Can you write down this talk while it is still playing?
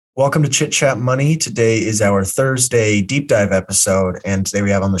Welcome to Chit Chat Money. Today is our Thursday deep dive episode, and today we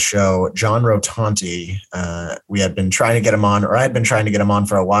have on the show John Rotonti. We had been trying to get him on, or I had been trying to get him on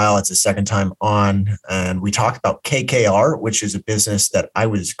for a while. It's his second time on, and we talked about KKR, which is a business that I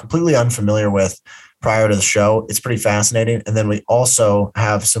was completely unfamiliar with prior to the show. It's pretty fascinating. And then we also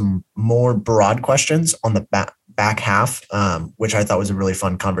have some more broad questions on the back half, which I thought was a really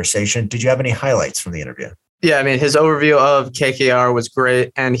fun conversation. Did you have any highlights from the interview? Yeah, I mean, his overview of KKR was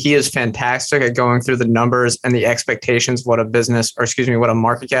great, and he is fantastic at going through the numbers and the expectations of what a business, what a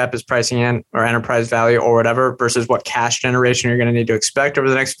market cap is pricing in, or enterprise value, or whatever, versus what cash generation you're going to need to expect over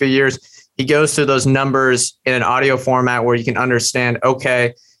the next few years. He goes through those numbers in an audio format where you can understand,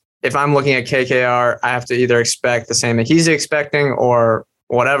 okay, if I'm looking at KKR, I have to either expect the same that he's expecting or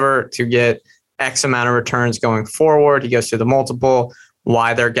whatever to get X amount of returns going forward. He goes through the multiple,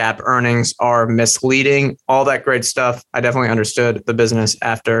 why their GAAP earnings are misleading, all that great stuff. I definitely understood the business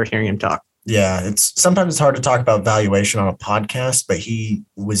after hearing him talk. Yeah, sometimes it's hard to talk about valuation on a podcast, but he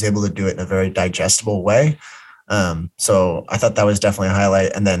was able to do it in a very digestible way. So I thought that was definitely a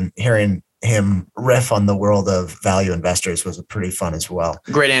highlight. And then hearing him riff on the world of value investors was pretty fun as well.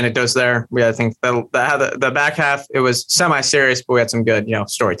 Great anecdotes there. I think the back half, it was semi-serious, but we had some good,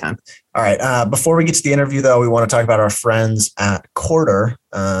 story time. All right. Before we get to the interview, though, we want to talk about our friends at Quarter.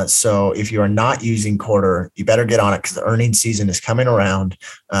 So if you are not using Quarter, you better get on it because the earnings season is coming around.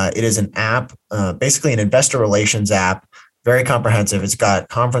 It is an app, basically an investor relations app. Very comprehensive. It's got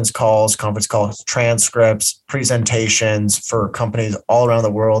conference calls transcripts, presentations for companies all around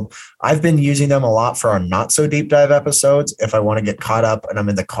the world. I've been using them a lot for our not so deep dive episodes. If I want to get caught up and I'm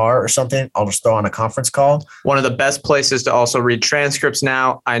in the car or something, I'll just throw on a conference call. One of the best places to also read transcripts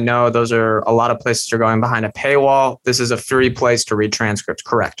now. I know those are a lot of places are going behind a paywall. This is a free place to read transcripts.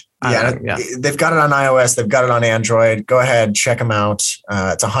 Correct. Yeah. They've got it on iOS. They've got it on Android. Go ahead, check them out.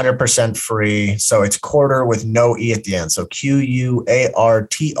 It's 100% free. So it's Quarter with no E at the end. So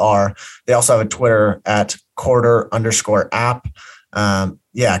QUARTR. They also have a Twitter at Quarter_app.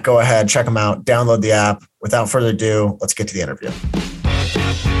 Go ahead, check them out, download the app. Without further ado, let's get to the interview.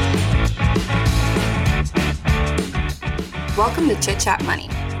 Welcome to Chit Chat Money.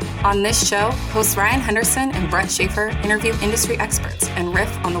 On this show, hosts Ryan Henderson and Brett Schaefer interview industry experts and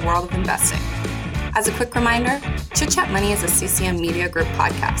riff on the world of investing. As a quick reminder, Chit Chat Money is a CCM Media Group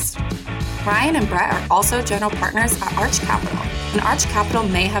podcast. Ryan and Brett are also general partners at Arch Capital, and Arch Capital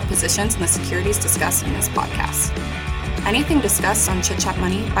may have positions in the securities discussed in this podcast. Anything discussed on Chit Chat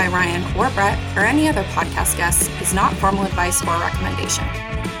Money by Ryan or Brett or any other podcast guests is not formal advice or recommendation.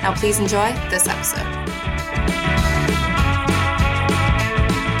 Now please enjoy this episode.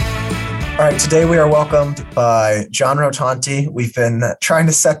 All right, today we are welcomed by John Rotonti. We've been trying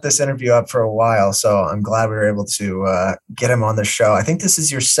to set this interview up for a while, so I'm glad we were able to get him on the show. I think this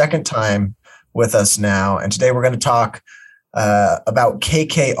is your second time with us now, and today we're going to talk about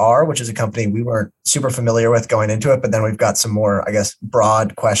KKR, which is a company we weren't super familiar with going into it, but then we've got some more,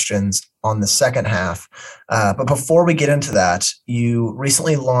 broad questions on the second half. But before we get into that, you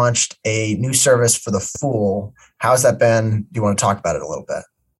recently launched a new service for the Fool. How's that been? Do you want to talk about it a little bit?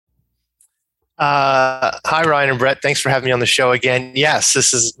 Hi, Ryan and Brett. Thanks for having me on the show again. Yes,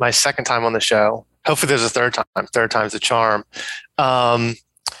 this is my second time on the show. Hopefully there's a third time. Third time's the charm. So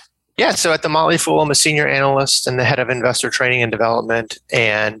at The Motley Fool, I'm a senior analyst and the head of investor training and development.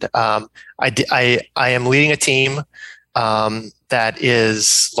 And I am leading a team that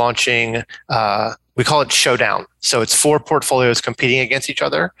is launching, we call it Showdown. So it's 4 portfolios competing against each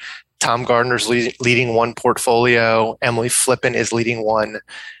other. Tom Gardner's leading one portfolio. Emily Flippen is leading one.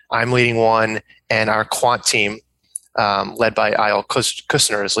 I'm leading one, and our quant team, led by Eyal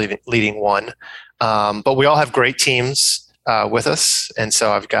Kushner, is leading one. But we all have great teams with us, and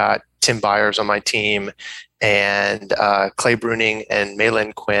so I've got Tim Byers on my team, and Clay Bruning, and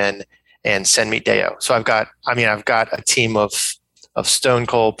Maylin Quinn, and Senmeet Deo. So I've got a team of stone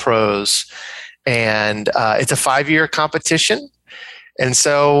cold pros, and it's a 5-year competition, and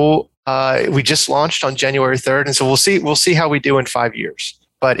so we just launched on January 3rd, and so we'll see how we do in 5 years.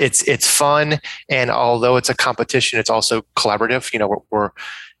 But it's fun, and although it's a competition, it's also collaborative. We're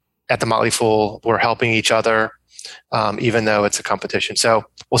at the Motley Fool, we're helping each other, even though it's a competition. So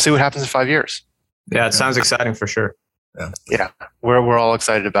we'll see what happens in 5 years. Yeah, it sounds exciting for sure. Yeah, we're all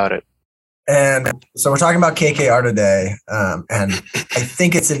excited about it. And so we're talking about KKR today, and I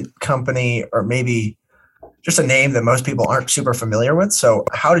think it's a company, or maybe just a name that most people aren't super familiar with. So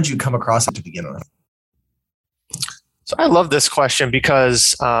how did you come across it to begin with? So I love this question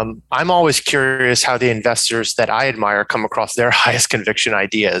because I'm always curious how the investors that I admire come across their highest conviction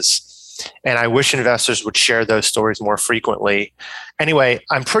ideas. And I wish investors would share those stories more frequently. Anyway,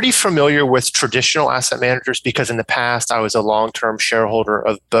 I'm pretty familiar with traditional asset managers because in the past I was a long-term shareholder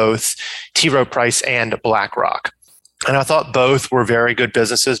of both T. Rowe Price and BlackRock. And I thought both were very good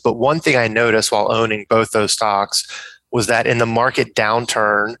businesses. But one thing I noticed while owning both those stocks was that in the market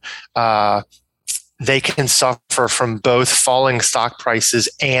downturn, they can suffer from both falling stock prices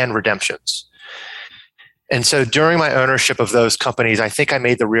and redemptions. And so during my ownership of those companies, I think I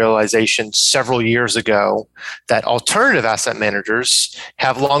made the realization several years ago that alternative asset managers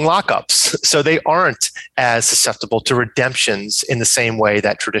have long lockups. So they aren't as susceptible to redemptions in the same way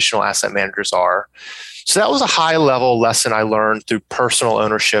that traditional asset managers are. So that was a high level lesson I learned through personal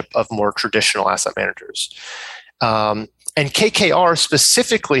ownership of more traditional asset managers. And KKR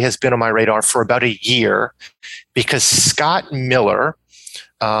specifically has been on my radar for about a year because Scott Miller,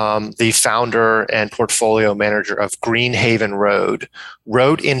 the founder and portfolio manager of Greenhaven Road,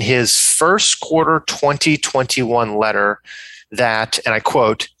 wrote in his first quarter 2021 letter that, and I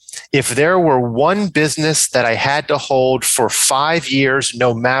quote, "If there were one business that I had to hold for 5 years,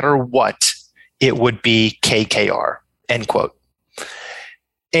 no matter what, it would be KKR," end quote.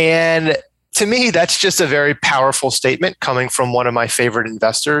 And to me, that's just a very powerful statement coming from one of my favorite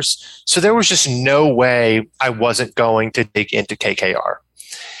investors. So there was just no way I wasn't going to dig into KKR.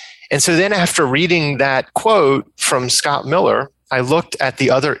 And so then after reading that quote from Scott Miller, I looked at the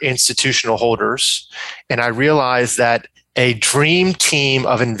other institutional holders and I realized that a dream team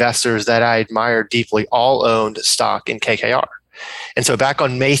of investors that I admire deeply all owned stock in KKR. And so back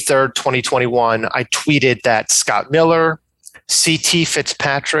on May 3rd, 2021, I tweeted that Scott Miller, C.T.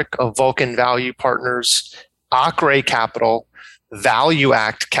 Fitzpatrick of Vulcan Value Partners, Acre Capital, Value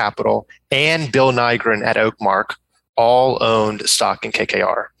Act Capital, and Bill Nygren at Oakmark all owned stock in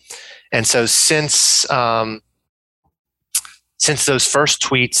KKR. And so since those first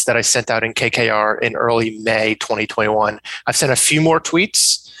tweets that I sent out in KKR in early May 2021, I've sent a few more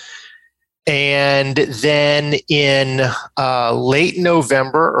tweets. And then in late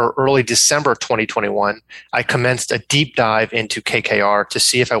November or early December 2021, I commenced a deep dive into KKR to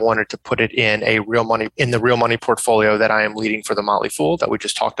see if I wanted to put it in the real money portfolio that I am leading for the Motley Fool that we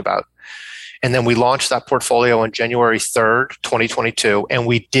just talked about. And then we launched that portfolio on January 3rd, 2022. And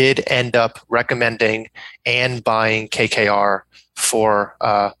we did end up recommending and buying KKR for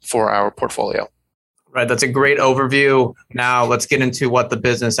our portfolio. Right. That's a great overview. Now let's get into what the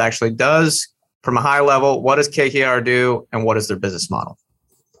business actually does. From a high level, what does KKR do and what is their business model?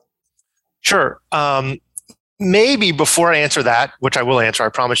 Sure. Maybe before I answer that, which I will answer, I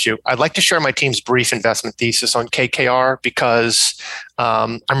promise you, I'd like to share my team's brief investment thesis on KKR because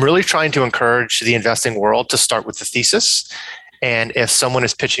I'm really trying to encourage the investing world to start with the thesis. And if someone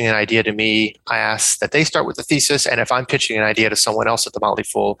is pitching an idea to me, I ask that they start with the thesis. And if I'm pitching an idea to someone else at the Motley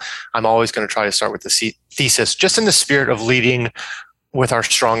Fool, I'm always going to try to start with the thesis, just in the spirit of leading with our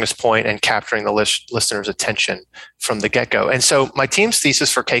strongest point and capturing the listener's attention from the get-go. And so my team's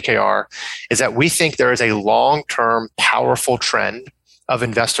thesis for KKR is that we think there is a long-term powerful trend of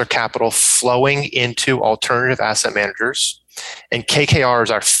investor capital flowing into alternative asset managers. And KKR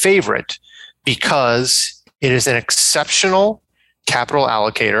is our favorite because it is an exceptional capital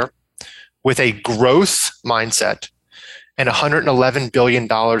allocator with a growth mindset and $111 billion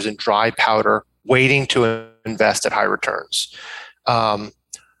in dry powder waiting to invest at high returns.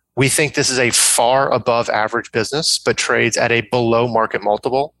 We think this is a far above average business, but trades at a below market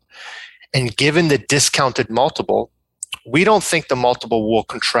multiple. And given the discounted multiple, we don't think the multiple will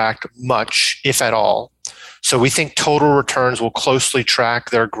contract much, if at all. So we think total returns will closely track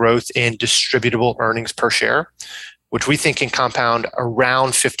their growth in distributable earnings per share, which we think can compound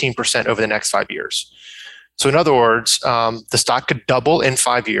around 15% over the next 5 years. So in other words, the stock could double in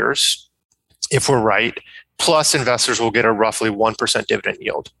 5 years if we're right, plus investors will get a roughly 1% dividend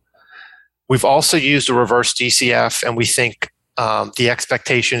yield. We've also used a reverse DCF, and we think the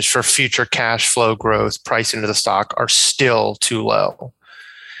expectations for future cash flow growth priced into the stock are still too low.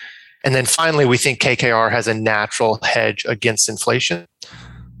 And then finally, we think KKR has a natural hedge against inflation.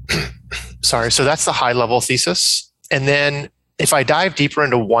 Sorry, so that's the high level thesis. And then if I dive deeper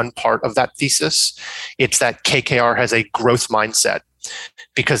into one part of that thesis, it's that KKR has a growth mindset,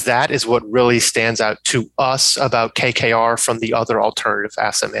 because that is what really stands out to us about KKR from the other alternative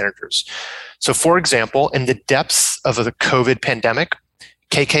asset managers. So for example, in the depths of the COVID pandemic,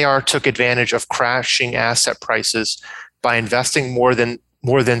 KKR took advantage of crashing asset prices by investing more than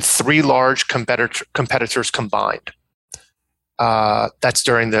 3 large competitors combined. That's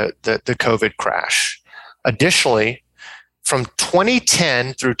during the COVID crash. Additionally, from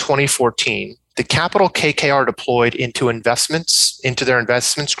 2010 through 2014, the capital KKR deployed into their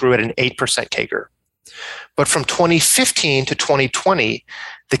investments grew at an 8% CAGR. But from 2015 to 2020,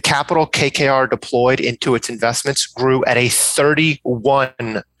 the capital KKR deployed into its investments grew at a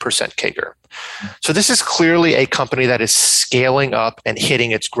 31% CAGR. So this is clearly a company that is scaling up and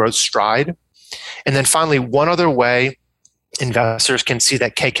hitting its growth stride. And then finally, one other way investors can see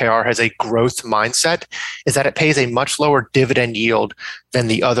that KKR has a growth mindset is that it pays a much lower dividend yield than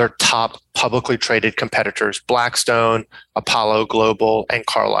the other top publicly traded competitors, Blackstone, Apollo Global, and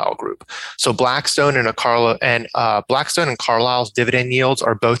Carlyle Group. So Blackstone and Carlyle's dividend yields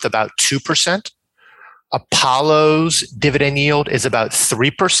are both about 2%. Apollo's dividend yield is about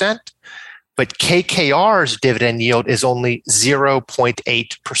 3%, but KKR's dividend yield is only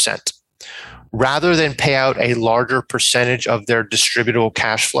 0.8%. Rather than pay out a larger percentage of their distributable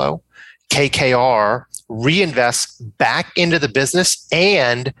cash flow, KKR reinvests back into the business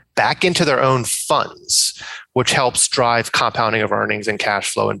and back into their own funds, which helps drive compounding of earnings and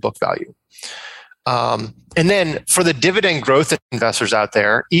cash flow and book value. And then for the dividend growth investors out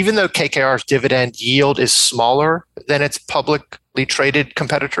there, even though KKR's dividend yield is smaller than its publicly traded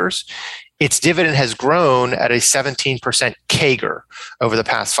competitors, its dividend has grown at a 17% CAGR over the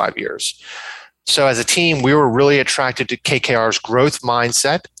past 5 years. So as a team, we were really attracted to KKR's growth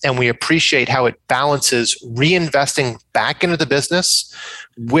mindset, and we appreciate how it balances reinvesting back into the business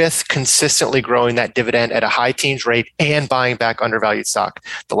with consistently growing that dividend at a high teens rate and buying back undervalued stock.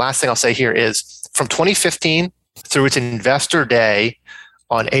 The last thing I'll say here is from 2015 through its investor day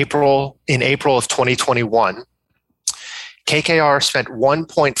in April of 2021, KKR spent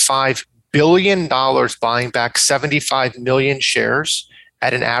 $1.5 billion buying back 75 million shares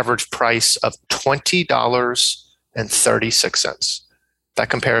at an average price of $20.36.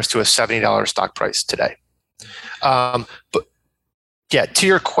 That compares to a $70 stock price today. But yeah, to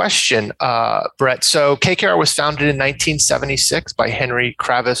your question, Brett, so KKR was founded in 1976 by Henry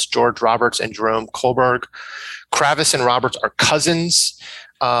Kravis, George Roberts, and Jerome Kohlberg. Kravis and Roberts are cousins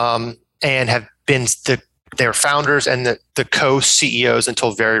and have been their founders and the co-CEOs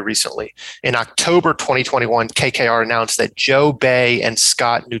until very recently. In October 2021, KKR announced that Joe Bay and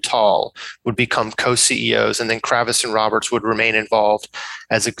Scott Nuttall would become co-CEOs, and then Kravis and Roberts would remain involved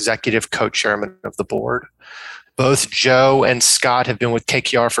as executive co-chairman of the board. Both Joe and Scott have been with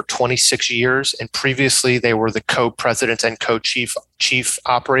KKR for 26 years, and previously they were the co-presidents and co-chief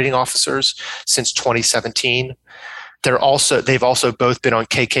operating officers since 2017. They've also both been on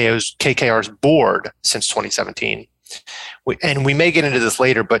KKR's board since 2017. And we may get into this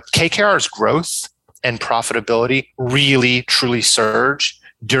later, but KKR's growth and profitability really, truly surged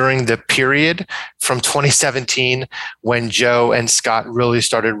during the period from 2017 when Joe and Scott really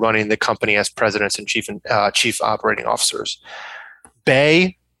started running the company as presidents and chief operating officers.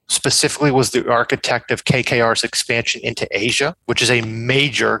 Bay specifically was the architect of KKR's expansion into Asia, which is a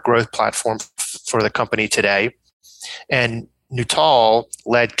major growth platform for the company today. And Nuttall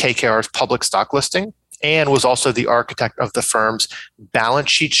led KKR's public stock listing and was also the architect of the firm's balance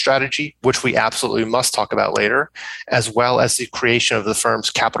sheet strategy, which we absolutely must talk about later, as well as the creation of the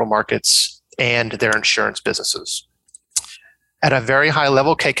firm's capital markets and their insurance businesses. At a very high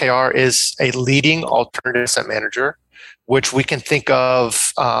level, KKR is a leading alternative asset manager, which we can think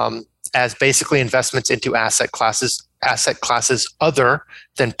of as basically investments into asset classes other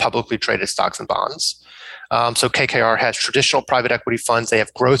than publicly traded stocks and bonds. So KKR has traditional private equity funds, they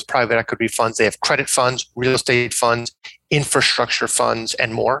have growth private equity funds, they have credit funds, real estate funds, infrastructure funds,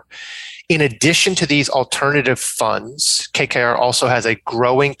 and more. In addition to these alternative funds, KKR also has a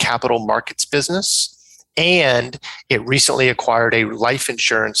growing capital markets business, and it recently acquired a life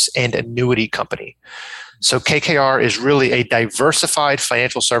insurance and annuity company. So KKR is really a diversified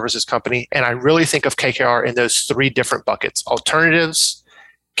financial services company, and I really think of KKR in those three different buckets: alternatives,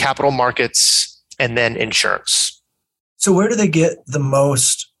 capital markets, and then insurance. So where do they get the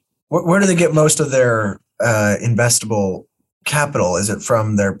most? Where do they get most of their investable capital? Is it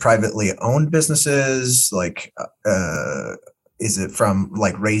from their privately owned businesses? Is it from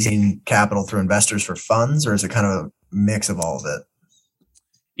like raising capital through investors for funds, or is it kind of a mix of all of it?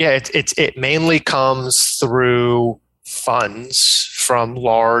 Yeah, it mainly comes through funds from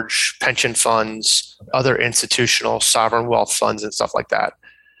large pension funds, other institutional sovereign wealth funds, and stuff like that.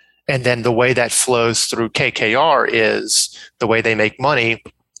 And then the way that flows through KKR is the way they make money.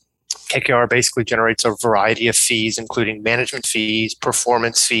 KKR basically generates a variety of fees, including management fees,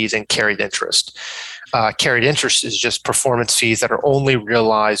 performance fees, and carried interest. Carried interest is just performance fees that are only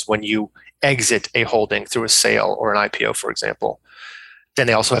realized when you exit a holding through a sale or an IPO, for example. Then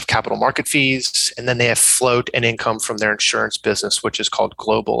they also have capital market fees, and then they have float and income from their insurance business, which is called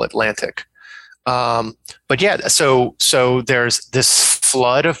Global Atlantic. But yeah, so there's this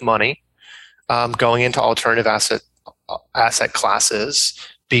flood of money going into alternative asset classes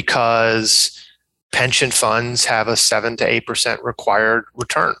because pension funds have a 7 to 8% required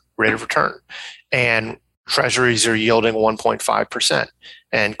rate of return, and treasuries are yielding 1.5%,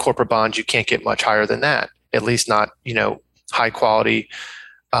 and corporate bonds you can't get much higher than that, at least not high quality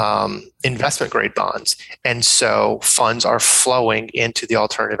investment grade bonds. And so funds are flowing into the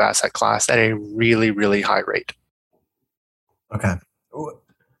alternative asset class at a really, really high rate. Okay.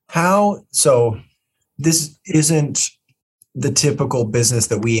 So this isn't the typical business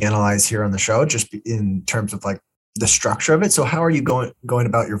that we analyze here on the show, just in terms of like the structure of it. So how are you going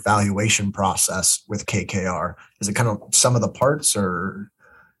about your valuation process with KKR? Is it kind of sum of the parts, or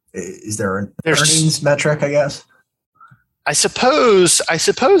is there an earnings metric, I guess? I suppose I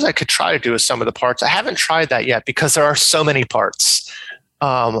could try to do a sum of the parts. I haven't tried that yet because there are so many parts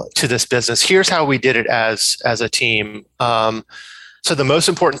to this business. Here's how we did it as a team. So the most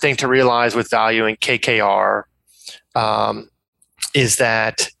important thing to realize with valuing KKR is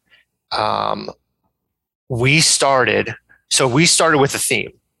that we started with a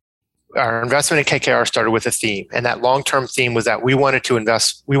theme. Our investment in KKR started with a theme, and that long-term theme was that we wanted to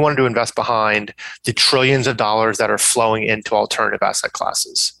invest behind the trillions of dollars that are flowing into alternative asset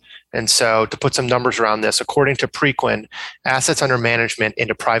classes. And so to put some numbers around this, according to Preqin, assets under management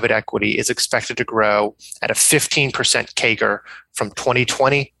into private equity is expected to grow at a 15% CAGR from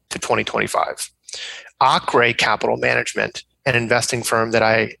 2020 to 2025. Acre Capital Management, an investing firm that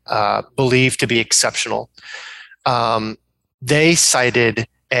I believe to be exceptional, they cited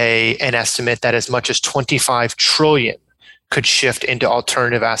an estimate that as much as 25 trillion could shift into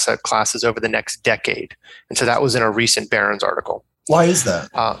alternative asset classes over the next decade. And so that was in a recent Barron's article. Why is that?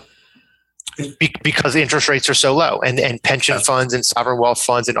 Because interest rates are so low, and pension funds and sovereign wealth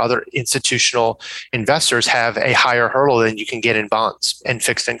funds and other institutional investors have a higher hurdle than you can get in bonds and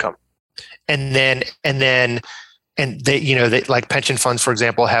fixed income. And they like pension funds, for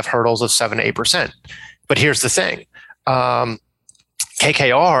example, have hurdles of 7 to 8%. But here's the thing.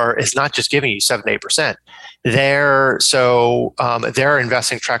 KKR is not just giving you 7 to 8%. Their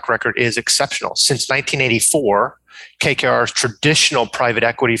investing track record is exceptional. Since 1984, KKR's traditional private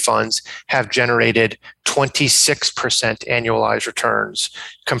equity funds have generated 26% annualized returns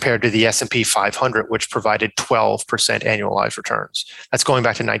compared to the S&P 500, which provided 12% annualized returns. That's going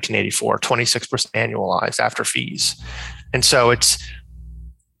back to 1984, 26% annualized after fees. And so it's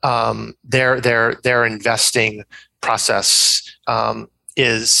their investing process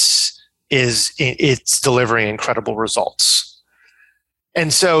it's delivering incredible results.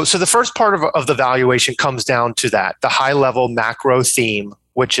 And so the first part of the valuation comes down to that, the high level macro theme,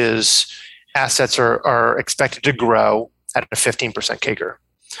 which is assets are expected to grow at a 15% CAGR.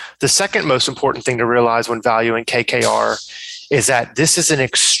 The second most important thing to realize when valuing KKR is that this is an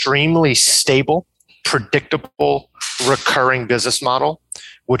extremely stable, predictable, recurring business model,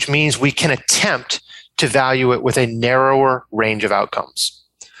 which means we can attempt to value it with a narrower range of outcomes.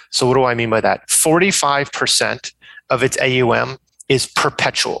 So what do I mean by that? 45% of its AUM is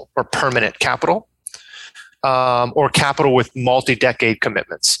perpetual or permanent capital, or capital with multi-decade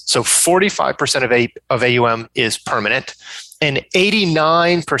commitments. So 45% of AUM is permanent, and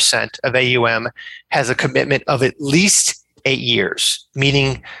 89% of AUM has a commitment of at least 8 years,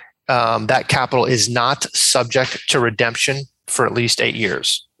 meaning that capital is not subject to redemption for at least 8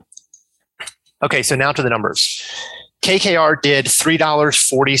 years. Okay, so now to the numbers. KKR did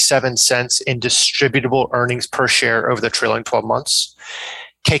 $3.47 in distributable earnings per share over the trailing 12 months.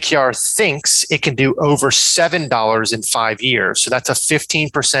 KKR thinks it can do over $7 in 5 years. So that's a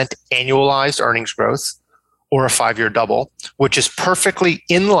 15% annualized earnings growth, or a 5-year double, which is perfectly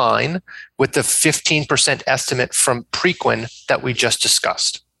in line with the 15% estimate from Preqin that we just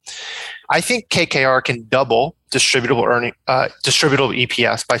discussed. I think KKR can double distributable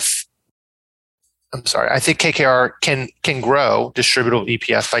EPS by I think KKR can grow distributable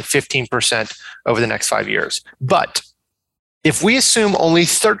EPS by 15% over the next 5 years. But if we assume only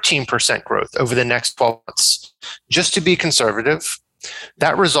 13% growth over the next 12 months, just to be conservative,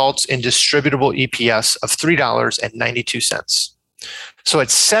 that results in distributable EPS of $3.92. So at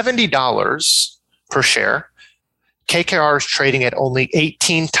 $70 per share, KKR is trading at only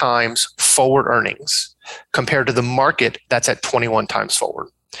 18 times forward earnings compared to the market that's at 21 times forward.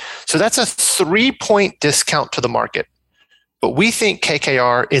 So that's a 3-point discount to the market. But we think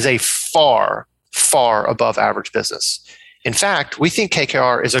KKR is a far, far above average business. In fact, we think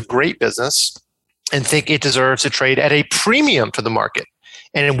KKR is a great business and think it deserves to trade at a premium to the market.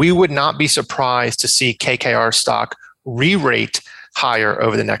 And we would not be surprised to see KKR stock re-rate higher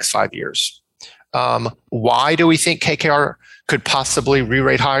over the next 5 years. Why do we think KKR could possibly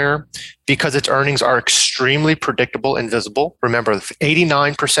re-rate higher? Because its earnings are extremely predictable and visible. Remember,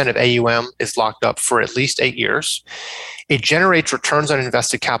 89% of AUM is locked up for at least 8 years. It generates returns on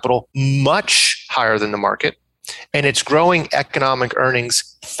invested capital much higher than the market, and it's growing economic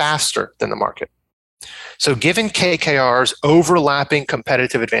earnings faster than the market. So given KKR's overlapping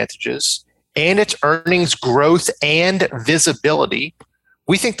competitive advantages and its earnings growth and visibility,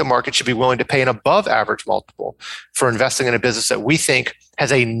 we think the market should be willing to pay an above average multiple for investing in a business that we think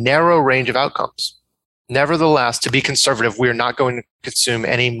has a narrow range of outcomes. Nevertheless, to be conservative, we are not going to consume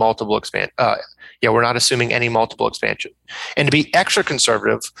any multiple expansion. We're not assuming any multiple expansion. And to be extra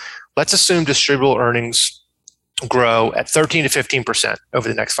conservative, let's assume distributable earnings grow at 13 to 15% over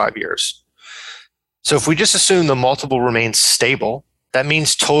the next 5 years. So if we just assume the multiple remains stable, that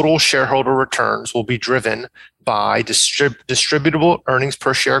means total shareholder returns will be driven by distributable earnings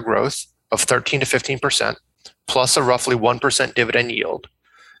per share growth of 13 to 15%, plus a roughly 1% dividend yield.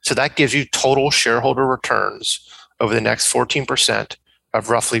 So that gives you total shareholder returns over the next 14% of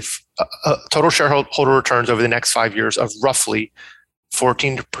roughly, total shareholder returns over the next 5 years of roughly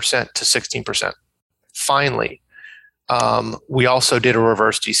 14% to 16%. Finally, we also did a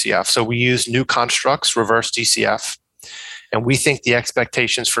reverse DCF. So we used new constructs, reverse DCF, and we think the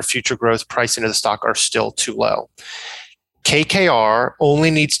expectations for future growth pricing of the stock are still too low. KKR only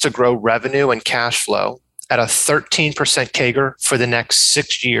needs to grow revenue and cash flow at a 13% CAGR for the next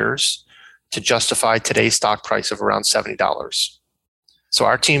 6 years to justify today's stock price of around $70. So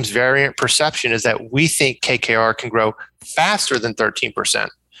our team's variant perception is that we think KKR can grow faster than 13%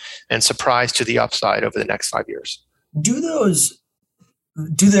 and surprise to the upside over the next 5 years. Do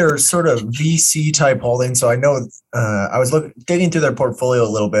their sort of VC type holdings? So I know I was digging through their portfolio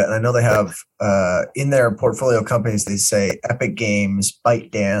a little bit, and I know they have in their portfolio companies, they say Epic Games,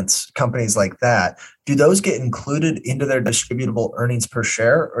 ByteDance, companies like that. Do those get included into their distributable earnings per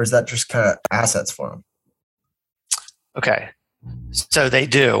share, or is that just kind of assets for them? Okay, so they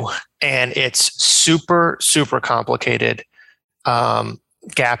do, and it's super, super complicated.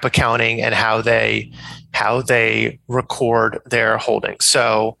 GAAP accounting and how they record their holdings.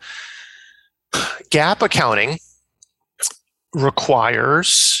 So GAAP accounting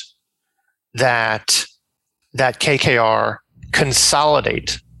requires that KKR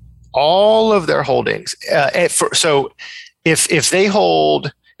consolidate all of their holdings. So if they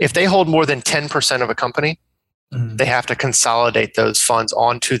hold more than 10% of a company, they have to consolidate those funds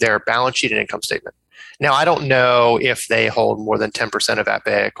onto their balance sheet and income statement. Now, I don't know if they hold more than 10% of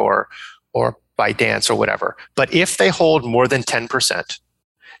Epic or ByteDance or whatever, but if they hold more than 10%,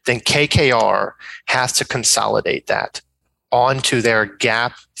 then KKR has to consolidate that onto their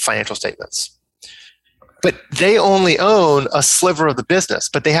GAAP financial statements. But they only own a sliver of the business,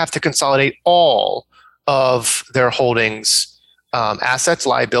 but they have to consolidate all of their holdings, assets,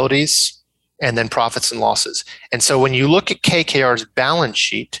 liabilities, and then profits and losses. And so when you look at KKR's balance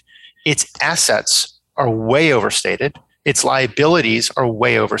sheet, its assets are way overstated. Its liabilities are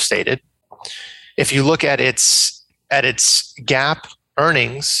way overstated. If you look at its GAAP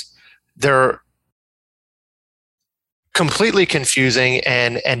earnings, they're completely confusing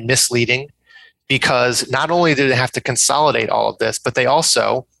and misleading, because not only do they have to consolidate all of this, but they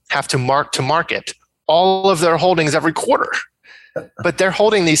also have to mark to market all of their holdings every quarter. But they're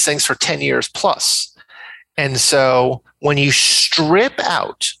holding these things for 10 years plus. And so when you strip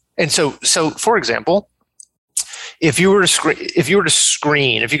out, and so for example, if you go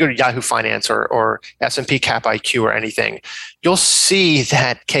to Yahoo Finance or S&P Cap IQ or anything, you'll see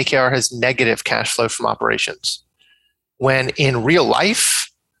that KKR has negative cash flow from operations. When in real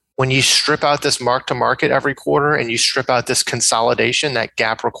life, when you strip out this mark to market every quarter and you strip out this consolidation that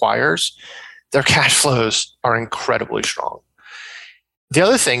GAAP requires, their cash flows are incredibly strong. The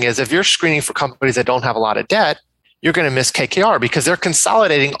other thing is, if you're screening for companies that don't have a lot of debt, you're going to miss KKR because they're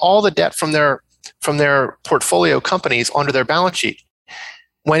consolidating all the debt from their portfolio companies onto their balance sheet.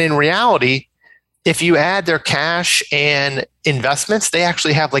 When in reality, if you add their cash and investments, they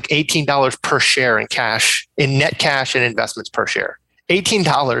actually have like $18 per share in cash, in net cash and investments per share.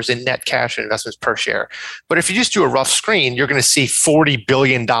 $18 in net cash and investments per share. But if you just do a rough screen, you're going to see $40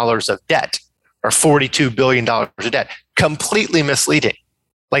 billion of debt or $42 billion of debt. Completely misleading.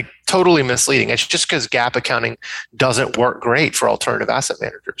 Like totally misleading. It's just because GAAP accounting doesn't work great for alternative asset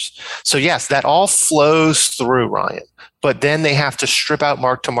managers. So yes, that all flows through, Ryan, but then they have to strip out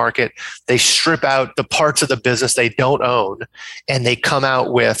mark to market. They strip out the parts of the business they don't own, and they come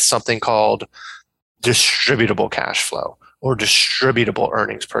out with something called distributable cash flow or distributable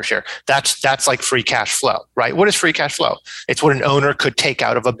earnings per share. That's like free cash flow, right? What is free cash flow? It's what an owner could take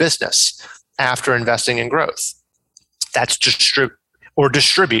out of a business after investing in growth. That's distribute.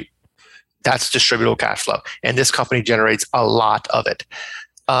 That's distributable cash flow. And this company generates a lot of it.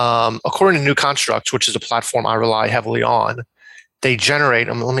 According to New Construct, which is a platform I rely heavily on, they generate,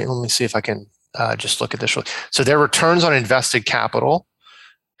 let me see if I can just look at this. So their returns on invested capital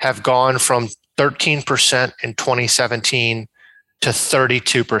have gone from 13% in 2017 to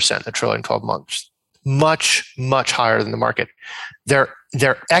 32% the trailing 12 months. Much, much higher than the market. Their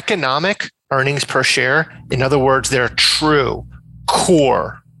economic earnings per share, in other words, their true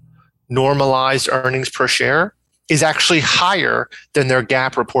core normalized earnings per share, is actually higher than their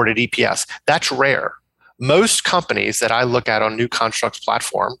GAAP reported EPS. That's rare. Most companies that I look at on New Construct's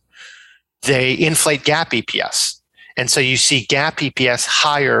platform, they inflate GAAP EPS. And so you see GAAP EPS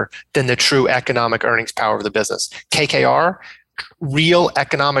higher than the true economic earnings power of the business. KKR, real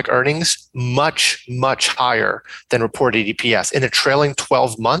economic earnings, much, much higher than reported EPS. In the trailing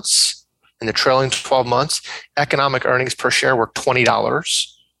 12 months, economic earnings per share were $20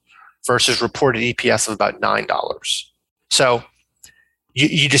 versus reported EPS of about $9. So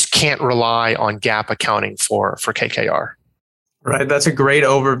you just can't rely on GAAP accounting for KKR. Right. That's a great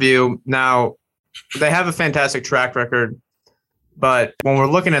overview. Now, they have a fantastic track record, but when we're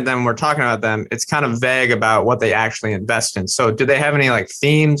looking at them, we're talking about them, it's kind of vague about what they actually invest in. So do they have any like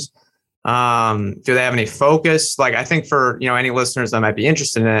themes? Do they have any focus? Like, I think for, any listeners that might be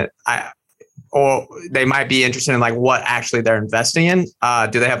interested in it, or they might be interested in like what actually they're investing in.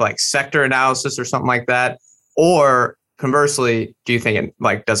 Do they have like sector analysis or something like that? Or conversely, do you think it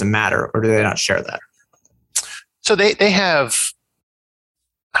like doesn't matter, or do they not share that? So they have,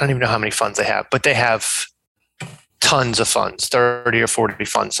 I don't even know how many funds they have, but they have tons of funds, 30 or 40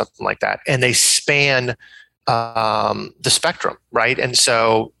 funds, something like that. And they span the spectrum, right? And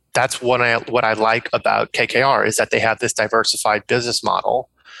so that's what I like about KKR is that they have this diversified business model.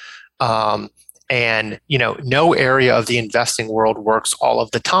 And no area of the investing world works all of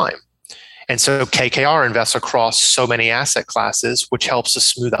the time. And so KKR invests across so many asset classes, which helps to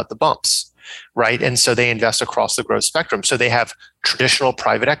smooth out the bumps, right? And so they invest across the growth spectrum. So they have traditional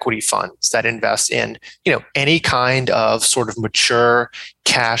private equity funds that invest in, any kind of sort of mature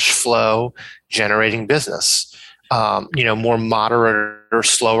cash flow generating business, more moderate or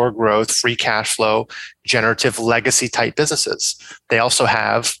slower growth, free cash flow, generative legacy type businesses. They also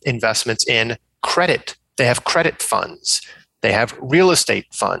have investments in credit. They have credit funds. They have real estate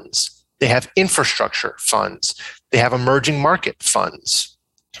funds. They have infrastructure funds. They have emerging market funds.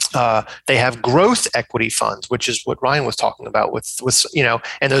 They have growth equity funds, which is what Ryan was talking about with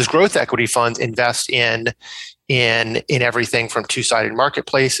and those growth equity funds invest in everything from two-sided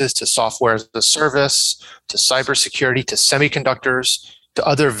marketplaces to software as a service to cybersecurity to semiconductors to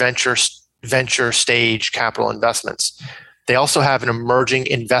other venture stage capital investments. They also have an emerging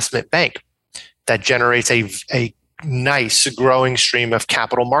investment bank that generates a nice growing stream of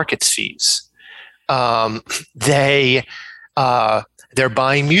capital markets fees. They're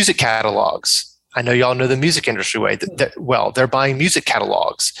buying music catalogs. I know y'all know the music industry well. They're buying music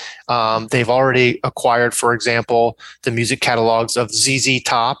catalogs. They've already acquired, for example, the music catalogs of ZZ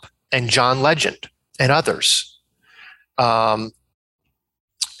Top and John Legend and others. And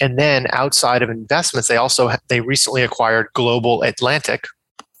then outside of investments, they recently acquired Global Atlantic,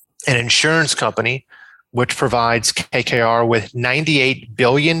 an insurance company which provides KKR with $98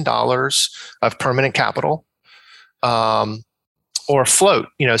 billion of permanent capital, or float,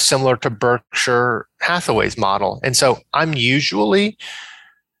 similar to Berkshire Hathaway's model. And so I'm usually,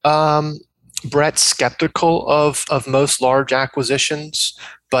 Brett, skeptical of most large acquisitions,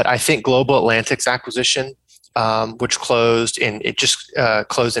 but I think Global Atlantic's acquisition, which closed in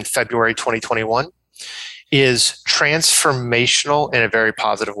February 2021, is transformational in a very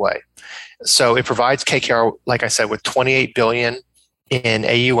positive way. So it provides KKR, like I said, with $28 billion in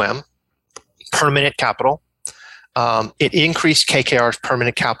AUM, permanent capital. It increased KKR's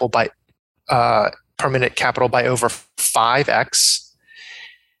permanent capital by over 5x,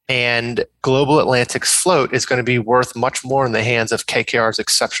 and Global Atlantic's float is going to be worth much more in the hands of KKR's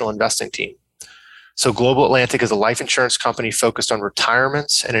exceptional investing team. So Global Atlantic is a life insurance company focused on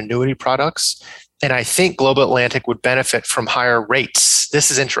retirements and annuity products. And I think Global Atlantic would benefit from higher rates. This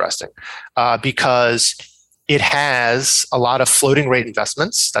is interesting because it has a lot of floating rate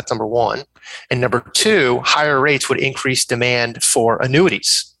investments. That's number one. And number two, higher rates would increase demand for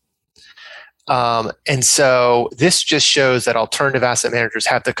annuities. And so this just shows that alternative asset managers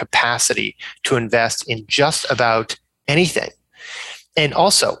have the capacity to invest in just about anything. And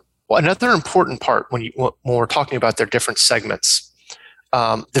also, another important part when we're talking about their different segments,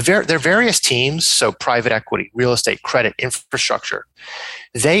 their various teams, so private equity, real estate, credit, infrastructure,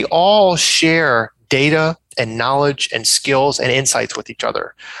 they all share data and knowledge and skills and insights with each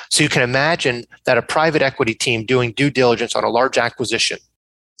other. So you can imagine that a private equity team doing due diligence on a large acquisition,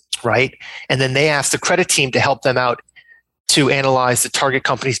 right? And then they ask the credit team to help them out to analyze the target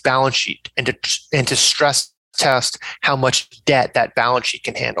company's balance sheet and to stress test how much debt that balance sheet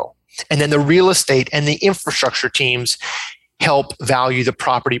can handle. And then the real estate and the infrastructure teams help value the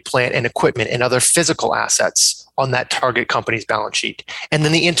property, plant, and equipment and other physical assets on that target company's balance sheet. And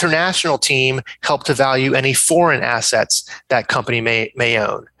then the international team help to value any foreign assets that company may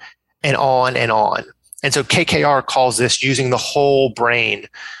own, and on and on. And so KKR calls this using the whole brain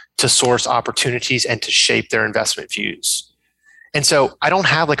to source opportunities and to shape their investment views. And so I don't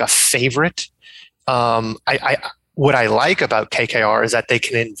have like a favorite. What I like about KKR is that they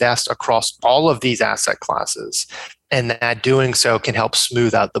can invest across all of these asset classes, and that doing so can help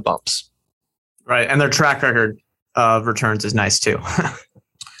smooth out the bumps. Right. And their track record of returns is nice too.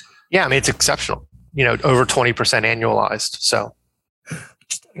 Yeah, I mean, it's exceptional, over 20% annualized. So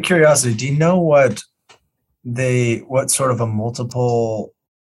just out of curiosity, do you know what sort of a multiple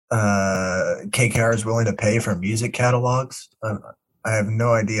KKR is willing to pay for music catalogs? I have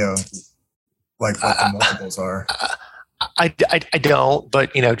no idea what the multiples are. I don't,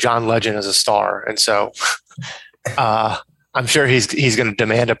 but John Legend is a star, and so I'm sure he's going to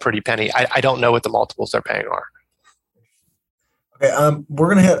demand a pretty penny. I don't know what the multiples they're paying are. Okay,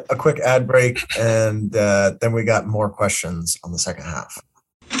 we're going to hit a quick ad break, and then we got more questions on the second half.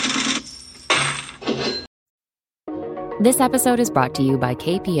 This episode is brought to you by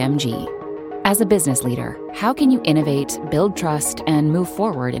KPMG. As a business leader, how can you innovate, build trust, and move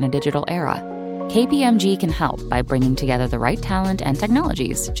forward in a digital era? KPMG can help by bringing together the right talent and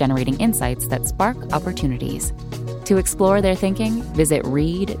technologies, generating insights that spark opportunities. To explore their thinking, visit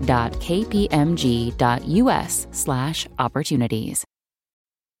read.kpmg.us/opportunities.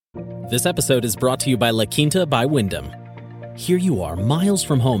 This episode is brought to you by La Quinta by Wyndham. Here you are, miles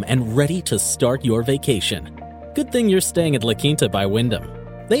from home and ready to start your vacation. Good thing you're staying at La Quinta by Wyndham.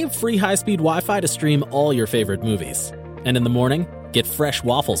 They have free high-speed Wi-Fi to stream all your favorite movies. And in the morning, get fresh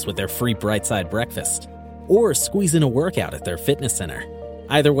waffles with their free Brightside breakfast. Or squeeze in a workout at their fitness center.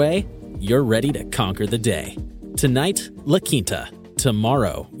 Either way, you're ready to conquer the day. Tonight, La Quinta.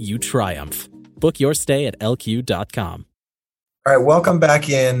 Tomorrow, you triumph. Book your stay at lq.com. All right, welcome back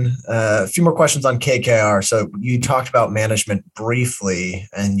in. A few more questions on KKR. So you talked about management briefly,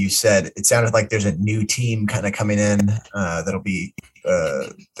 and you said it sounded like there's a new team kind of coming in that'll be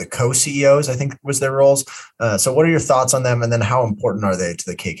the co-CEOs, I think was their roles. So what are your thoughts on them, and then how important are they to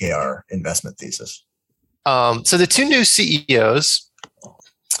the KKR investment thesis? So the two new CEOs,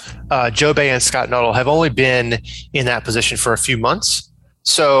 Joe Bay and Scott Nuttall, have only been in that position for a few months.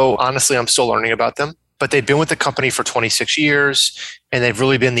 So honestly, I'm still learning about them. But they've been with the company for 26 years, and they've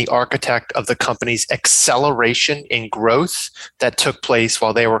really been the architect of the company's acceleration in growth that took place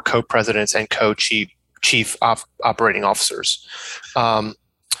while they were co-presidents and co-chief operating officers. I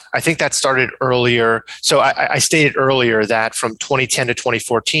think that started earlier. So I stated earlier that from 2010 to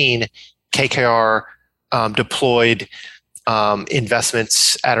 2014, KKR deployed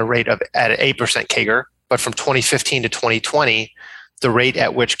investments at an 8% CAGR. But from 2015 to 2020, the rate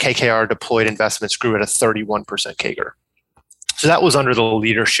at which KKR deployed investments grew at a 31% CAGR. So that was under the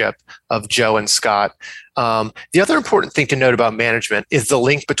leadership of Joe and Scott. The other important thing to note about management is the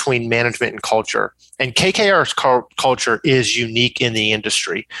link between management and culture. And KKR's culture is unique in the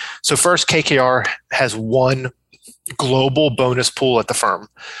industry. So first, KKR has one global bonus pool at the firm.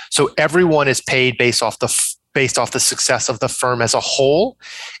 So everyone is paid based off the success of the firm as a whole,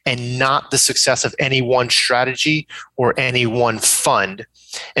 and not the success of any one strategy or any one fund.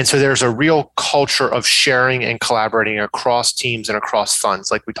 And so there's a real culture of sharing and collaborating across teams and across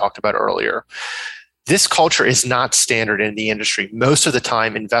funds, like we talked about earlier. This culture is not standard in the industry. Most of the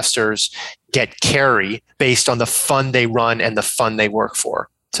time, investors get carry based on the fund they run and the fund they work for.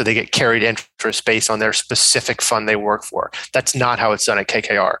 So they get carried interest based on their specific fund they work for. That's not how it's done at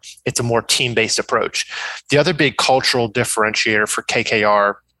KKR. It's a more team-based approach. The other big cultural differentiator for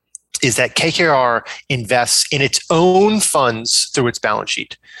KKR is that KKR invests in its own funds through its balance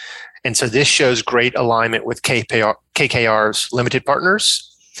sheet. And so this shows great alignment with KKR's limited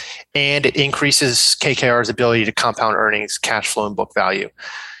partners, and it increases KKR's ability to compound earnings, cash flow, and book value.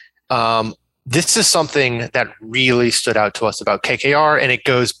 This is something that really stood out to us about KKR, and it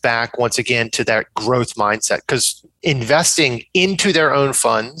goes back once again to that growth mindset, because investing into their own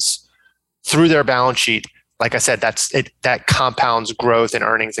funds through their balance sheet, like I said, that compounds growth and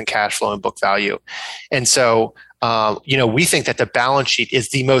earnings and cash flow and book value. And so we think that the balance sheet is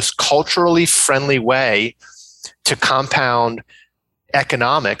the most culturally friendly way to compound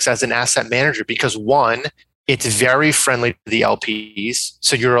economics as an asset manager, because one, it's very friendly to the LPs,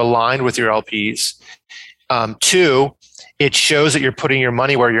 so you're aligned with your LPs. Two, it shows that you're putting your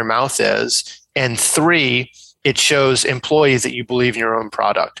money where your mouth is. And three, it shows employees that you believe in your own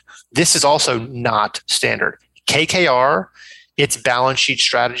product. This is also not standard. KKR, its balance sheet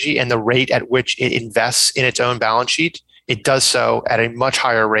strategy and the rate at which it invests in its own balance sheet, it does so at a much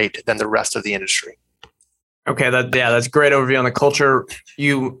higher rate than the rest of the industry. Okay, that's a great overview on the culture.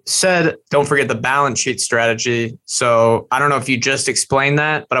 You said don't forget the balance sheet strategy. So I don't know if you just explained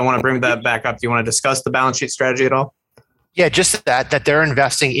that, but I want to bring that back up. Do you want to discuss the balance sheet strategy at all? Yeah, just that they're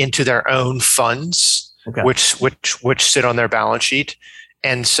investing into their own funds, okay, which sit on their balance sheet,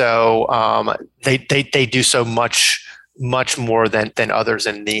 and so they do so much more than others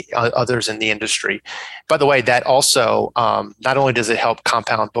in the industry. By the way, that also not only does it help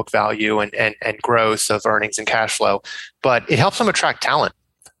compound book value and growth of earnings and cash flow, but it helps them attract talent,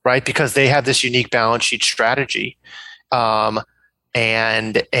 right? Because they have this unique balance sheet strategy, and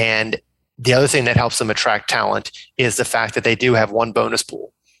the other thing that helps them attract talent is the fact that they do have one bonus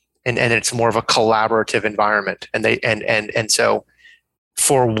pool, and it's more of a collaborative environment, and so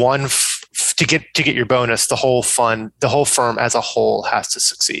for one. To get your bonus, the whole firm as a whole has to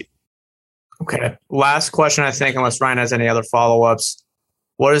succeed. Okay. Last question, I think, unless Ryan has any other follow-ups.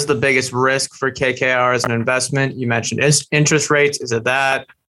 What is the biggest risk for KKR as an investment? You mentioned interest rates. Is it that?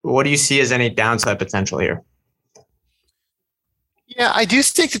 What do you see as any downside potential here? Yeah, I do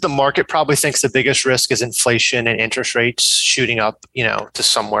think that the market probably thinks the biggest risk is inflation and interest rates shooting up, to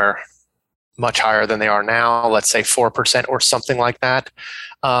somewhere much higher than they are now. Let's say 4% or something like that.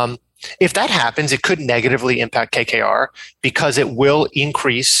 If that happens, it could negatively impact KKR because it will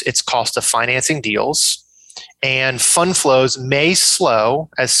increase its cost of financing deals, and fund flows may slow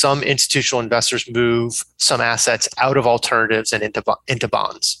as some institutional investors move some assets out of alternatives and into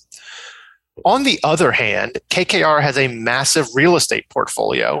bonds. On the other hand, KKR has a massive real estate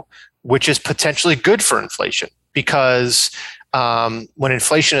portfolio, which is potentially good for inflation because when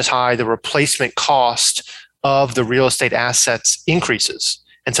inflation is high, the replacement cost of the real estate assets increases.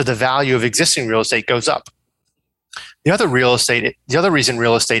 And so the value of existing real estate goes up. The other reason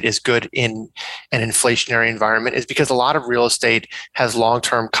real estate is good in an inflationary environment is because a lot of real estate has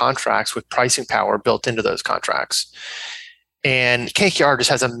long-term contracts with pricing power built into those contracts. And KKR just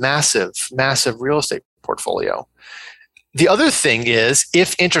has a massive, massive real estate portfolio. The other thing is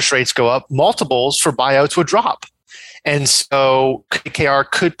if interest rates go up, multiples for buyouts would drop. And so KKR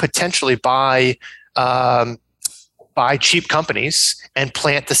could potentially buy cheap companies and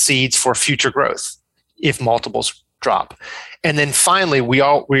plant the seeds for future growth if multiples drop. And then finally, we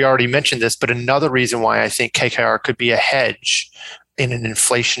already mentioned this, but another reason why I think KKR could be a hedge in an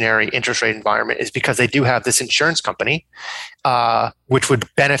inflationary interest rate environment is because they do have this insurance company, which would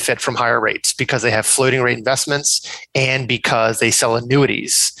benefit from higher rates because they have floating rate investments and because they sell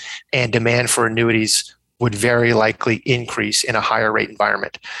annuities, and demand for annuities would very likely increase in a higher rate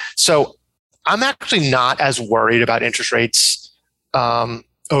environment. So I'm actually not as worried about interest rates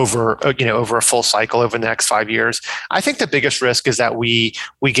over a full cycle over the next 5 years. I think the biggest risk is that we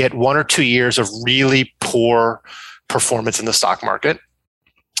get 1 or 2 years of really poor performance in the stock market,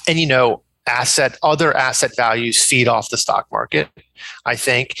 and other asset values feed off the stock market, I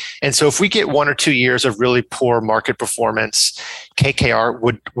think. And so if we get 1 or 2 years of really poor market performance, KKR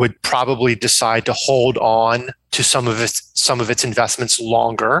would probably decide to hold on to some of its investments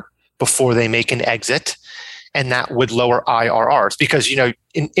longer before they make an exit, and that would lower IRRs because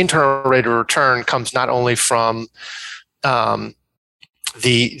internal rate of return comes not only from the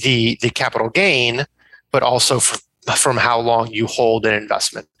capital gain, but also from how long you hold an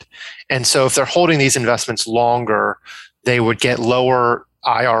investment. And so if they're holding these investments longer, they would get lower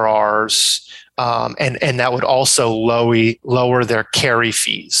IRRs, and that would also lower their carry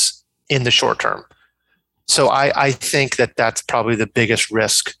fees in the short term. So I think that that's probably the biggest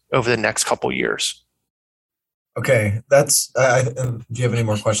risk over the next couple of years. Okay, do you have any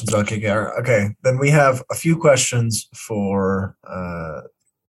more questions about KKR? Okay, then we have a few questions for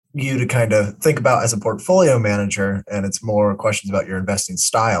you to kind of think about as a portfolio manager, and it's more questions about your investing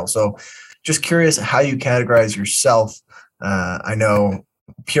style. So just curious how you categorize yourself. I know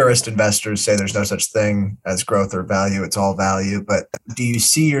purist investors say there's no such thing as growth or value, it's all value, but do you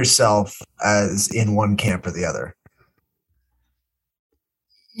see yourself as in one camp or the other?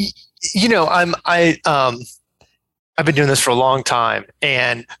 I've been doing this for a long time,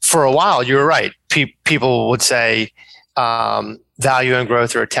 and for a while, you were right. People would say value and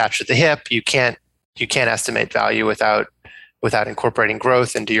growth are attached at the hip. You can't you can't estimate value without incorporating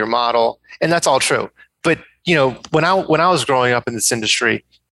growth into your model. And that's all true. But, when I was growing up in this industry,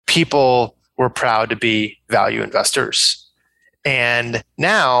 people were proud to be value investors. And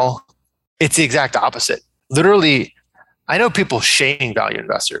now it's the exact opposite. Literally, I know people shaming value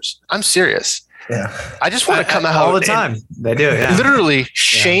investors. I'm serious. Yeah. I just want to come out all the time. They do, yeah. Literally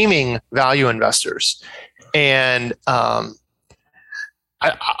shaming value investors. And I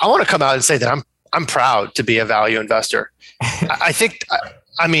want to come out and say that I'm proud to be a value investor.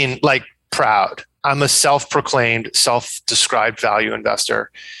 Proud. I'm a self-proclaimed, self-described value investor.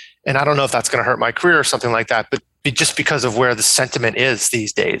 And I don't know if that's going to hurt my career or something like that, but just because of where the sentiment is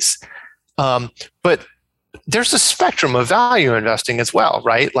these days. But there's a spectrum of value investing as well,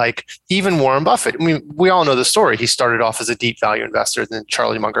 right? Like even Warren Buffett, we all know the story. He started off as a deep value investor, then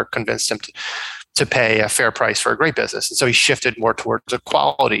Charlie Munger convinced him to pay a fair price for a great business. And so he shifted more towards a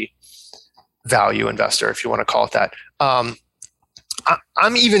quality value investor, if you want to call it that.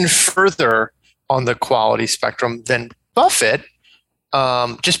 I'm even further on the quality spectrum than Buffett,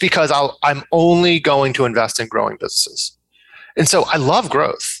 just because I'm only going to invest in growing businesses. And so I love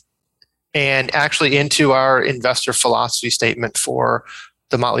growth. And actually into our investor philosophy statement for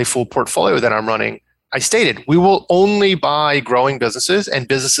the Motley Fool portfolio that I'm running, I stated, we will only buy growing businesses and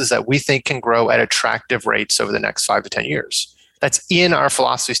businesses that we think can grow at attractive rates over the next 5 to 10 years. That's in our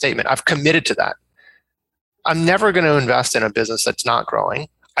philosophy statement. I've committed to that. I'm never going to invest in a business that's not growing.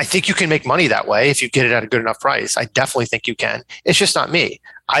 I think you can make money that way if you get it at a good enough price. I definitely think you can. It's just not me.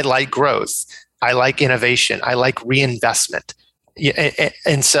 I like growth. I like innovation. I like reinvestment.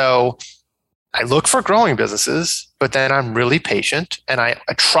 And so I look for growing businesses, but then I'm really patient and I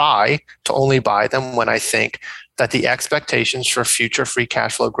try to only buy them when I think that the expectations for future free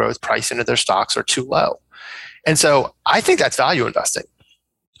cash flow growth priced into their stocks are too low. And so I think that's value investing.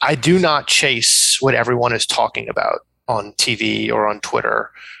 I do not chase what everyone is talking about on TV or on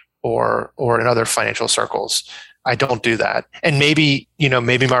Twitter or in other financial circles. I don't do that. And maybe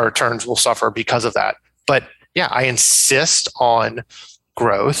my returns will suffer because of that. But yeah, I insist on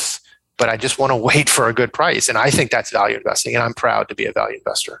growth, but I just want to wait for a good price. And I think that's value investing. And I'm proud to be a value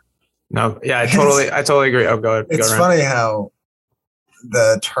investor. No, yeah, I totally agree. Oh, go ahead. It's funny how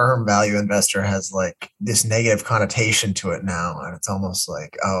the term value investor has like this negative connotation to it now. And it's almost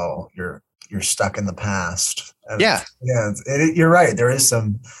like, oh, you're stuck in the past. And yeah. You're right. There is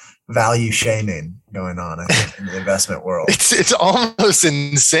some value shaming going on, I think, in the investment world. It's almost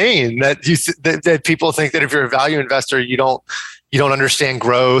insane that that people think that if you're a value investor, you don't understand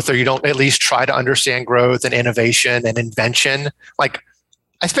growth, or you don't at least try to understand growth and innovation and invention. Like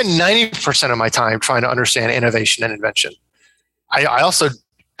I spend 90% of my time trying to understand innovation and invention. I also,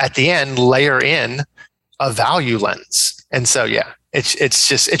 at the end, layer in a value lens. And so, yeah,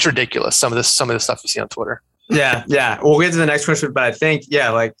 it's ridiculous. Some of the stuff you see on Twitter. Yeah. We'll get to the next question, but I think,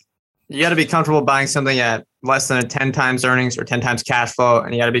 like you got to be comfortable buying something at less than a 10 times earnings or 10 times cash flow.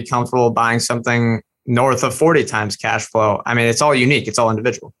 And you got to be comfortable buying something north of 40 times cash flow. I mean, it's all unique. It's all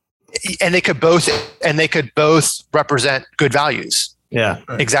individual. And they could both represent good values. Yeah.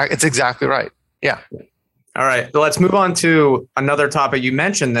 Exactly. It's exactly right. Yeah. All right. So let's move on to another topic. You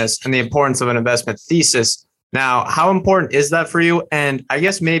mentioned this and the importance of an investment thesis. Now, how important is that for you? And I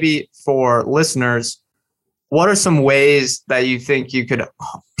guess maybe for listeners, what are some ways that you think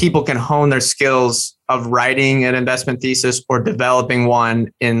people can hone their skills of writing an investment thesis or developing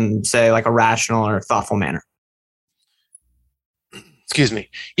one in, say, like a rational or thoughtful manner? Excuse me.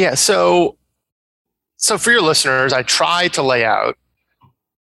 Yeah. So for your listeners, I try to lay out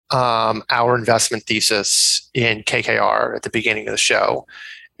our investment thesis in KKR at the beginning of the show.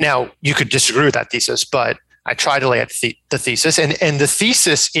 Now, you could disagree with that thesis, but I try to lay out the thesis. And the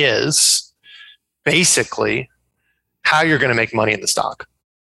thesis is basically how you're going to make money in the stock.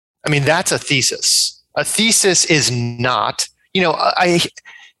 I mean, that's a thesis. A thesis is not, a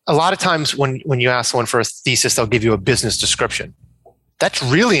lot of times when you ask someone for a thesis, they'll give you a business description. That's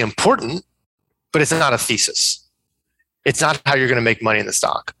really important, but it's not a thesis. It's not how you're going to make money in the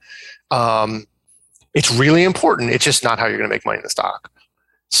stock. It's really important. It's just not how you're going to make money in the stock.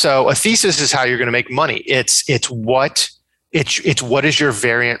 So a thesis is how you're going to make money. It's what is your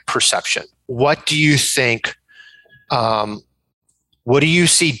variant perception? What do you think? What do you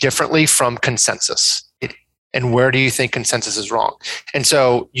see differently from consensus? And where do you think consensus is wrong? And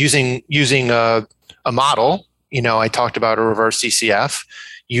so using a model, I talked about a reverse DCF.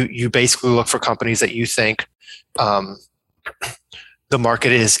 You basically look for companies that you think the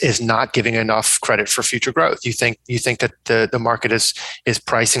market is not giving enough credit for future growth. You think that the market is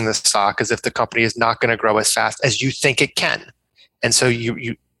pricing the stock as if the company is not going to grow as fast as you think it can. And so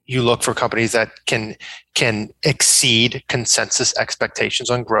you you look for companies that can exceed consensus expectations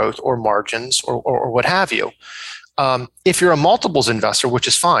on growth or margins or what have you. If you're a multiples investor, which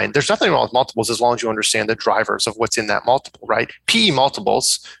is fine, there's nothing wrong with multiples as long as you understand the drivers of what's in that multiple, right? PE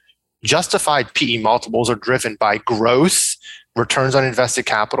multiples, justified PE multiples are driven by growth, returns on invested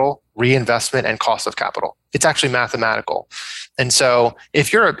capital, reinvestment, and cost of capital. It's actually mathematical. And so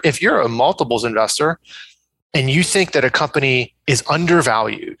if you're a multiples investor and you think that a company is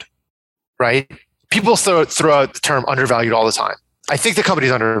undervalued, right? People throw out the term undervalued all the time. I think the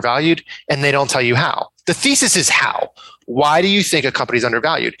company's undervalued, and they don't tell you how. The thesis is how. Why do you think a company's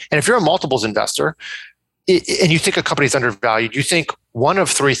undervalued? And if you're a multiples investor and you think a company's undervalued, you think one of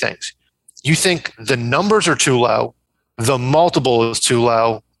three things. You think the numbers are too low, the multiple is too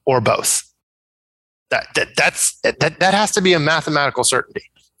low, or both. That has to be a mathematical certainty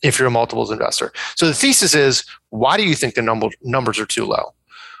if you're a multiples investor. So the thesis is, why do you think the numbers are too low?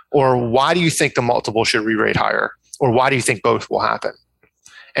 Or why do you think the multiple should re-rate higher? Or why do you think both will happen?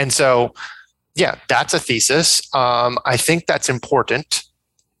 And so, yeah, that's a thesis. I think that's important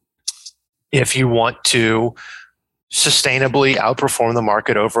if you want to sustainably outperform the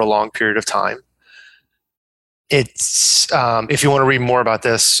market over a long period of time. It's if you want to read more about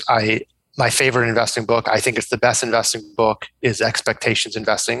this, my favorite investing book, I think it's the best investing book, is Expectations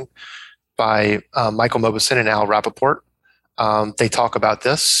Investing by Michael Mauboussin and Al Rappaport. They talk about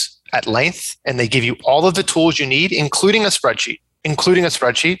this at length, and they give you all of the tools you need, including a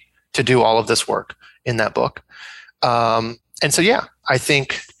spreadsheet to do all of this work in that book. And so, yeah, I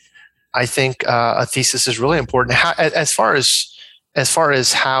think a thesis is really important. As far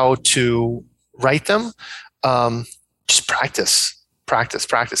as how to write them, just practice,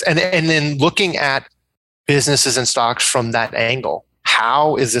 and then looking at businesses and stocks from that angle.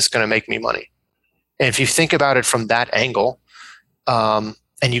 How is this going to make me money? And if you think about it from that angle,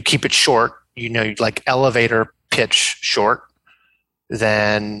 and you keep it short, like elevator pitch short,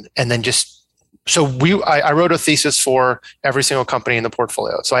 I wrote a thesis for every single company in the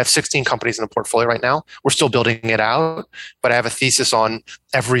portfolio. So I have 16 companies in the portfolio right now. We're still building it out, but I have a thesis on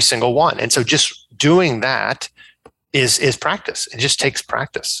every single one. And so just doing that is practice. It just takes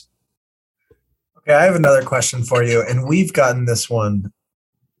practice. Okay, I have another question for you, and we've gotten this one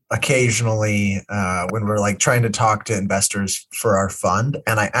occasionally when we're like trying to talk to investors for our fund,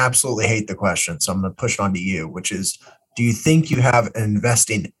 and I absolutely hate the question, so I'm going to push it on to you, which is, do you think you have an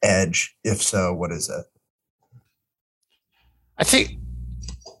investing edge? If so, what is it? I think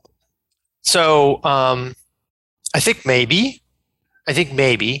so. I think maybe.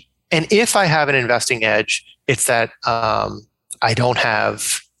 And if I have an investing edge, it's that I don't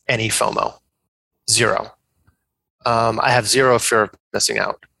have any FOMO. Zero. I have zero fear of missing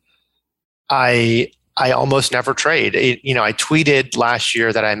out. I almost never trade. I tweeted last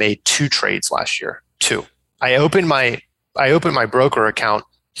year that I made 2 trades last year. 2. I opened my broker account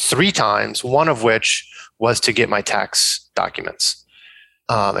 3 times, one of which was to get my tax documents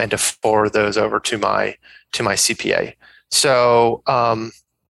and to forward those over to my CPA. So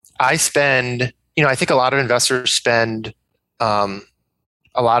I spend, I think a lot of investors spend a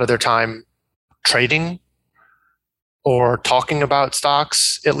lot of their time trading or talking about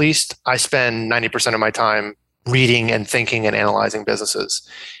stocks. At least I spend 90% of my time reading and thinking and analyzing businesses.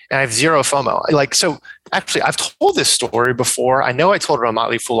 And I have zero FOMO. So actually, I've told this story before. I know I told it on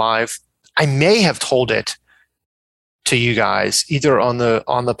Motley Fool Live. I may have told it to you guys either on the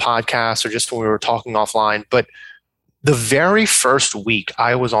podcast or just when we were talking offline. But the very first week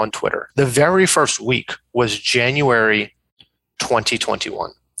I was on Twitter, the very first week was January 2021.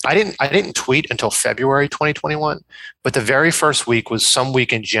 I didn't tweet until February 2021, but the very first week was some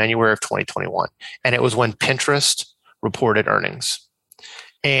week in January of 2021. And it was when Pinterest reported earnings.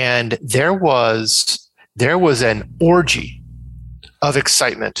 And there was an orgy of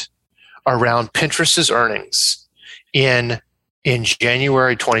excitement around Pinterest's earnings in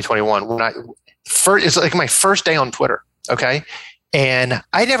January 2021. It's like my first day on Twitter, okay? And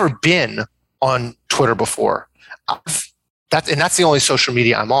I'd never been on Twitter before. That's the only social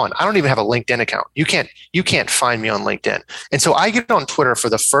media I'm on. I don't even have a LinkedIn account. You can't find me on LinkedIn. And so I get on Twitter for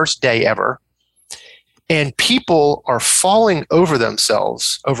the first day ever, and people are falling over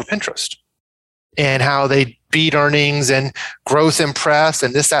themselves over Pinterest and how they beat earnings and growth impressed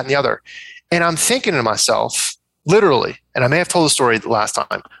and this, that, and the other. And I'm thinking to myself, literally, and I may have told the story the last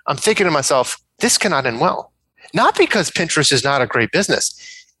time, I'm thinking to myself, this cannot end well. Not because Pinterest is not a great business.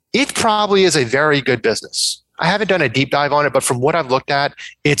 It probably is a very good business. I haven't done a deep dive on it, but from what I've looked at,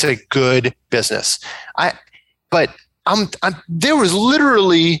 it's a good business. There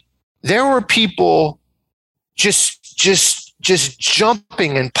were people just just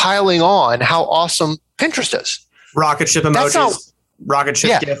jumping and piling on how awesome Pinterest is. Rocket ship emojis, rocket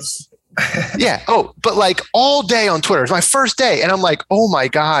ship gifts. Yeah. Oh, but like all day on Twitter. It's my first day. And I'm like, oh my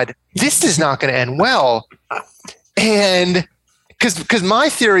God, this is not going to end well. And because my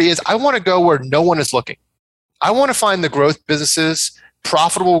theory is I want to go where no one is looking. I want to find the growth businesses,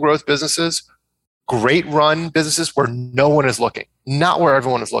 profitable growth businesses, great run businesses where no one is looking, not where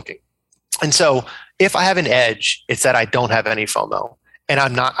everyone is looking. And so if I have an edge, it's that I don't have any FOMO. And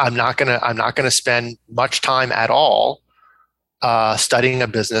I'm not gonna spend much time at all studying a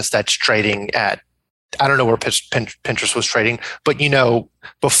business that's trading at, I don't know where Pinterest was trading, but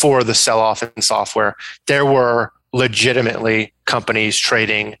before the sell-off in software, there were legitimately companies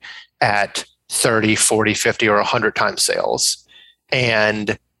trading at 30, 40, 50, or 100 times sales.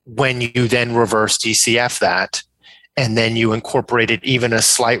 And when you then reverse DCF that, and then you incorporated even a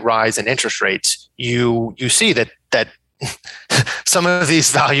slight rise in interest rates, you see that some of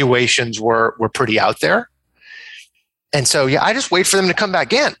these valuations were pretty out there. And so, I just wait for them to come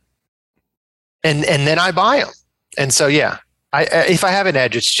back in, and then I buy them. And so, if I have an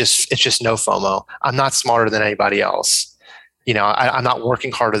edge, it's just no FOMO. I'm not smarter than anybody else. I'm not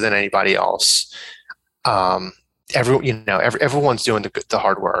working harder than anybody else. Everyone's doing the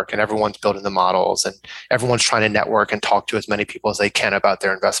hard work, and everyone's building the models, and everyone's trying to network and talk to as many people as they can about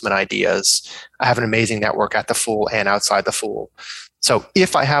their investment ideas. I have an amazing network at the Fool and outside the Fool. So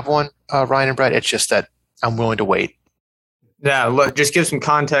if I have one, Ryan and Brett, it's just that I'm willing to wait. Yeah, look, just give some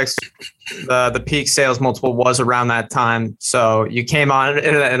context. The peak sales multiple was around that time. So you came on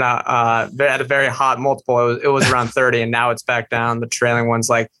at a very hot multiple. It was around 30, and now it's back down. The trailing one's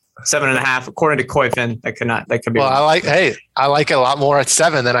like 7.5, according to Koyfin. That could be. Well, I like it a lot more at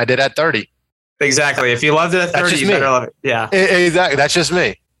 7 than I did at 30. Exactly. If you loved it at 30, you better love it. Yeah. Exactly. That's just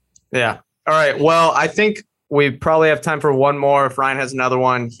me. Yeah. All right. Well, I think we probably have time for one more. If Ryan has another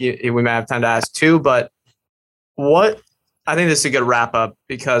one, we may have time to ask two. But I think this is a good wrap up,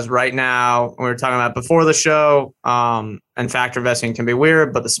 because right now we were talking about before the show, and factor investing can be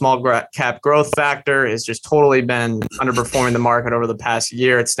weird, but the small cap growth factor has just totally been underperforming the market over the past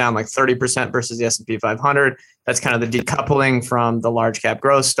year. It's down like 30% versus the S&P 500. That's kind of the decoupling from the large cap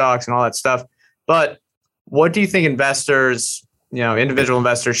growth stocks and all that stuff. But what do you think investors, individual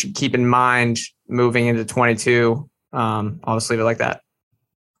investors, should keep in mind moving into 22? I'll just leave it like that.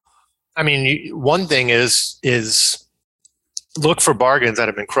 I mean, one thing is look for bargains that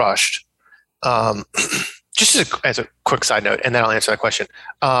have been crushed. Just as a quick side note, and then I'll answer that question.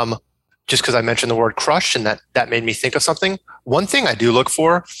 Just because I mentioned the word crushed, and that made me think of something. One thing I do look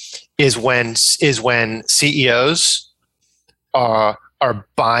for is when CEOs are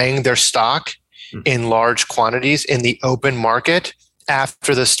buying their stock in large quantities in the open market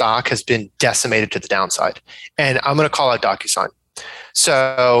after the stock has been decimated to the downside. And I'm going to call out DocuSign.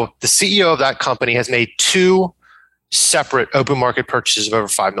 So the CEO of that company has made 2 separate open market purchases of over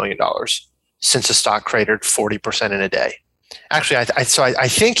 $5 million since the stock cratered 40% in a day. Actually, I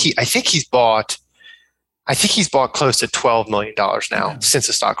think he's bought close to $12 million now since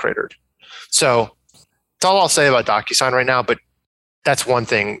the stock cratered. So that's all I'll say about DocuSign right now. But that's one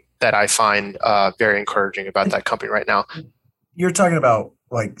thing that I find very encouraging about that company right now. You're talking about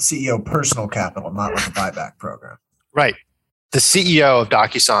like CEO personal capital, not like a buyback program. Right. The CEO of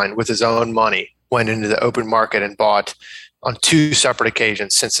DocuSign, with his own money, went into the open market and bought on 2 separate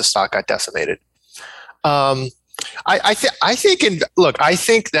occasions since the stock got decimated. I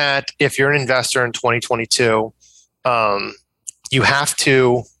think that if you're an investor in 2022, you have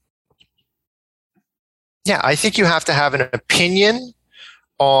to, I think you have to have an opinion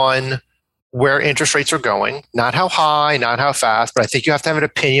on where interest rates are going, not how high, not how fast, but I think you have to have an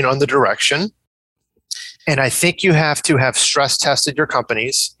opinion on the direction. And I think you have to have stress tested your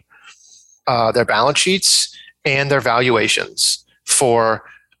companies, their balance sheets and their valuations for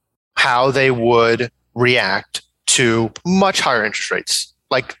how they would react to much higher interest rates.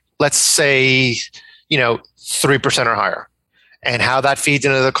 Like, let's say, 3% or higher, and how that feeds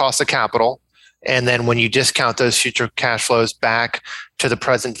into the cost of capital. And then when you discount those future cash flows back to the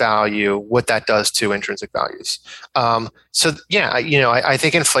present value, what that does to intrinsic values. I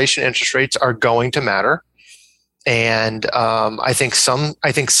think inflation, interest rates are going to matter. And I think some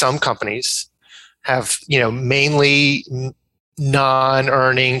companies have, mainly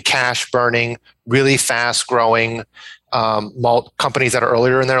non-earning, cash burning, really fast growing companies that are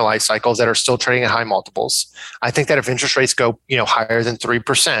earlier in their life cycles that are still trading at high multiples. I think that if interest rates go, higher than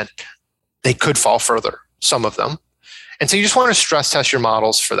 3%, they could fall further, some of them. And so you just want to stress test your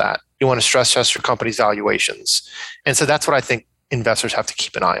models for that. You want to stress test your company's valuations. And so that's what I think investors have to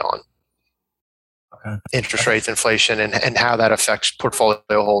keep an eye on. interest rates, inflation, and how that affects portfolio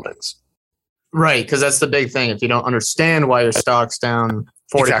holdings. Right, because that's the big thing. If you don't understand why your stock's down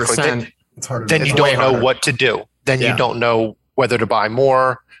 40%, exactly. It's harder. Then you don't know what to do. Then you don't know whether to buy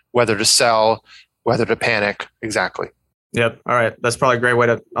more, whether to sell, whether to panic. Exactly. Yep. All right. That's probably a great way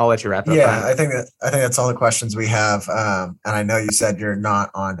to. I'll let you wrap up. Yeah, I think that's all the questions we have. And I know you said you're not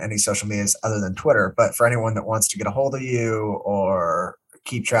on any social medias other than Twitter, but for anyone that wants to get a hold of you or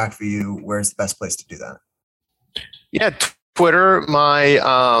keep track of you, where's the best place to do that? Yeah, Twitter.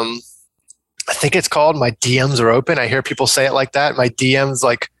 I think it's called my DMs are open. I hear people say it like that. My DMs,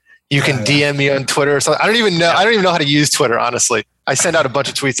 like you can DM me on Twitter or something. I don't even know. I don't even know how to use Twitter, honestly. I send out a bunch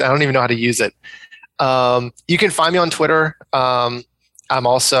of tweets. I don't even know how to use it. You can find me on Twitter. I'm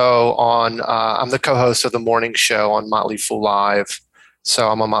also on, I'm the co-host of the morning show on Motley Fool Live. So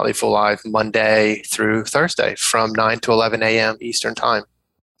I'm on Motley Fool Live Monday through Thursday from 9 to 11 a.m. Eastern time.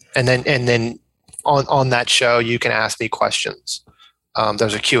 And then on that show, you can ask me questions.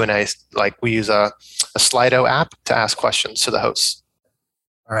 There's a Q&A, like we use a Slido app to ask questions to the hosts.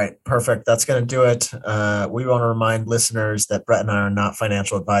 All right, perfect. That's going to do it. We want to remind listeners that Brett and I are not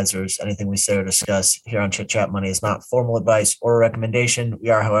financial advisors. Anything we say or discuss here on Chit Chat Money is not formal advice or a recommendation. We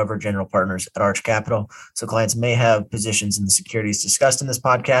are, however, general partners at Arch Capital, so clients may have positions in the securities discussed in this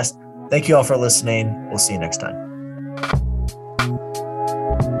podcast. Thank you all for listening. We'll see you next time.